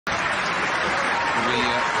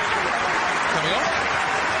coming off.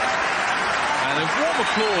 And a warm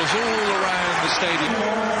applause all around the stadium.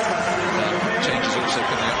 Changes also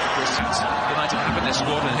coming up for Kristiansund. United have in their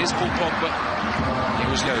squad, and here's Paul Pogba. He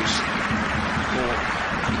was goes for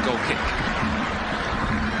the goal kick.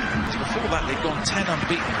 Before that, they'd gone 10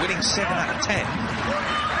 unbeaten, winning 7 out of 10.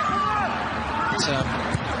 But,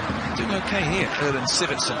 doing okay here. Erlen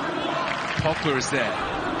Sivertsen. Pogba is there.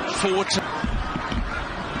 Forward to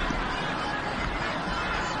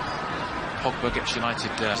Pogba gets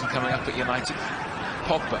United coming up at United.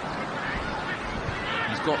 Pogba.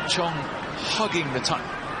 He's got Chong hugging the time.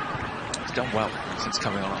 He's done well since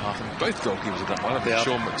coming on at half, and both goalkeepers have done well. They are.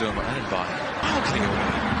 Sean McDermott and Mbaye. Balcony away.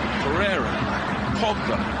 Pereira.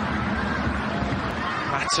 Pogba.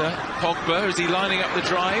 Mata. Pogba. Is he lining up the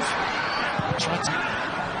drive? Tries to...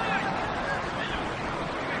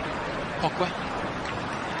 Pogba.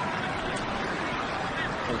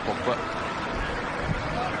 Paul Pogba.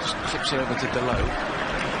 Just clips it over to below.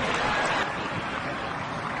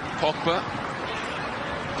 Pogba.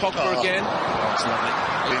 Pogba again. Oh, it's lovely.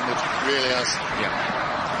 It really has. Yeah.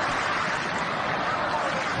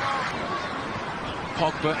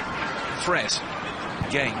 Pogba. Fred.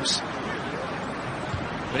 Games.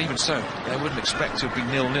 But even so, they wouldn't expect to have been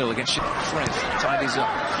 0-0 against Fred. Tidies up.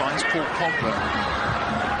 Finds Paul Pogba.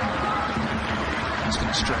 It's going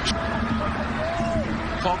to stretch.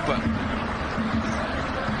 Pogba.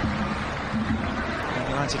 And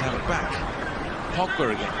United have it back.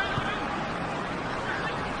 Pogba again.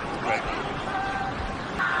 Right.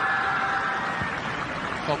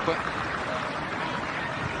 Pogba.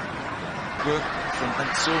 Work from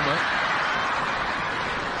Anselmo.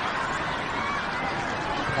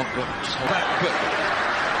 Pogba just hold back, but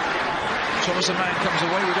Thomas a man comes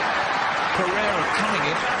away with it. Pereira coming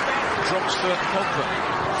in. Drops for Pogba.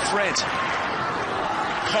 Fred.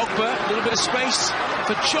 Pogba, a little bit of space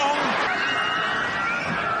for Chong.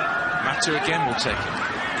 Mata again will take it.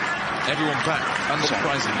 Everyone back,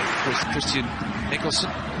 unsurprisingly. Christian Nicholson.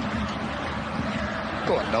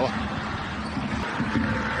 Go on, Noah.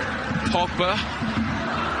 Pogba.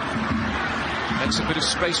 Makes a bit of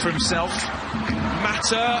space for himself.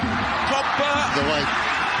 Mata. Pogba. The way.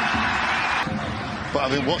 But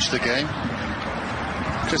having watched the game,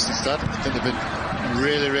 Kristiansund, I think they've been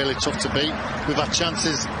really, really tough to beat. We've had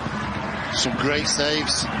chances, some great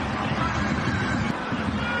saves.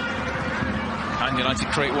 And United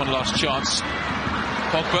create one last chance.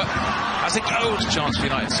 Pogba has a goal chance for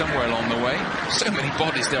United somewhere along the way. So many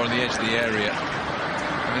bodies there on the edge of the area.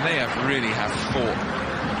 I mean, they really have fought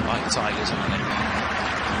like tigers, haven't they?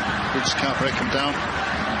 We just can't break them down.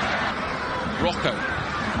 Rocco.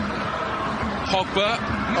 Pogba.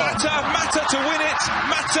 Mata to win it.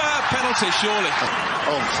 Mata, penalty surely.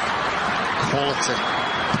 Oh, quality.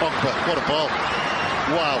 Pogba, what a ball.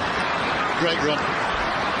 Wow, great run.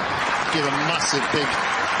 Give a massive big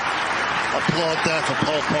applaud there for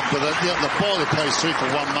Paul Pogba. The ball he plays through for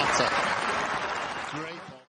one Mata.